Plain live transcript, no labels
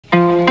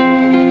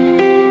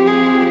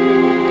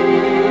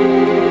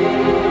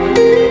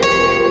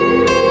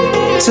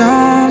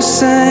Don't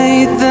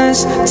say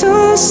this,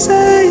 don't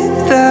say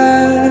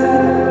that.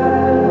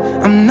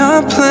 I'm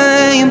not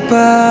playing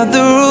by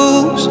the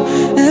rules.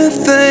 If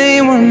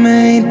they were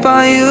made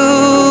by you,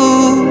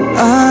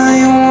 I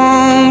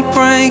won't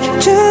break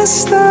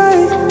just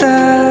like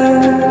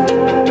that.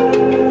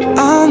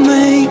 I'll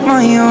make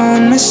my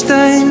own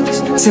mistakes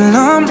till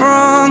I'm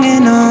wrong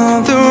in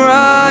all the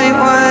right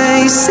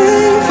ways.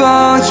 Save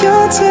all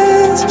your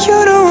tears, you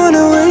don't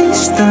wanna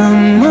waste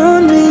them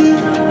on me.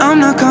 I'm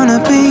not gonna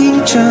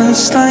be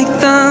just like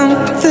them.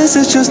 This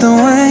is just the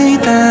way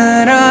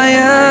that I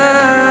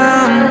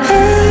am.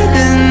 Head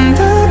in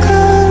the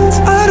clouds,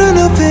 I don't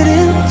know, fit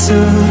into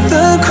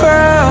the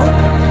crowd.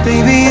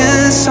 Baby,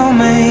 it's all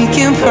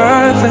making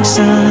perfect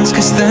sense,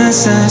 'cause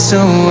this is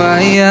who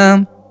I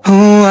am,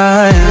 who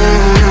I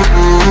am.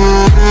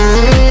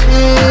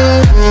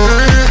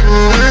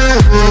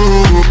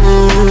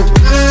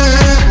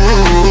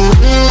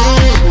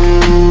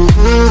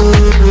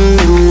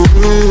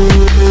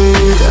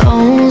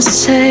 Don't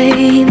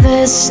say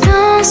this,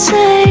 don't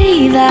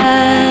say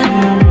that.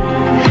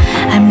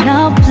 I'm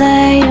not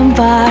playing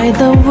by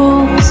the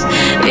rules.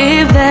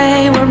 If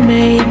they were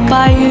made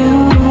by you,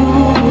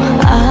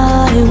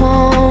 I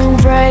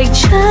won't break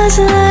just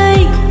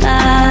like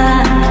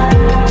that.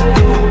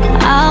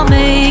 I'll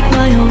make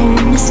my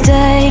own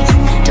mistakes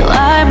till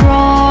I'm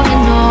wrong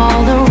in all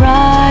the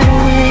right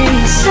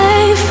ways.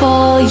 Save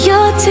all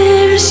your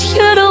tears,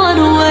 you don't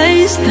wanna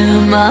waste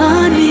them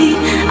on me.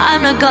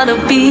 I'm not gonna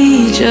be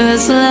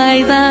just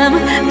like them.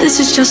 This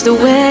is just the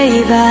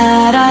way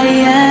that I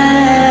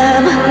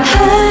am.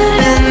 Head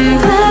in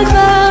the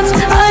clouds,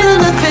 I don't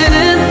know, fit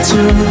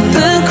into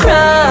the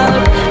crowd.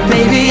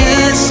 Maybe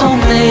it's all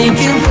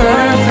making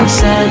perfect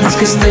sense,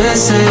 'cause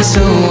this is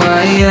who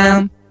I am,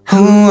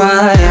 who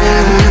I am.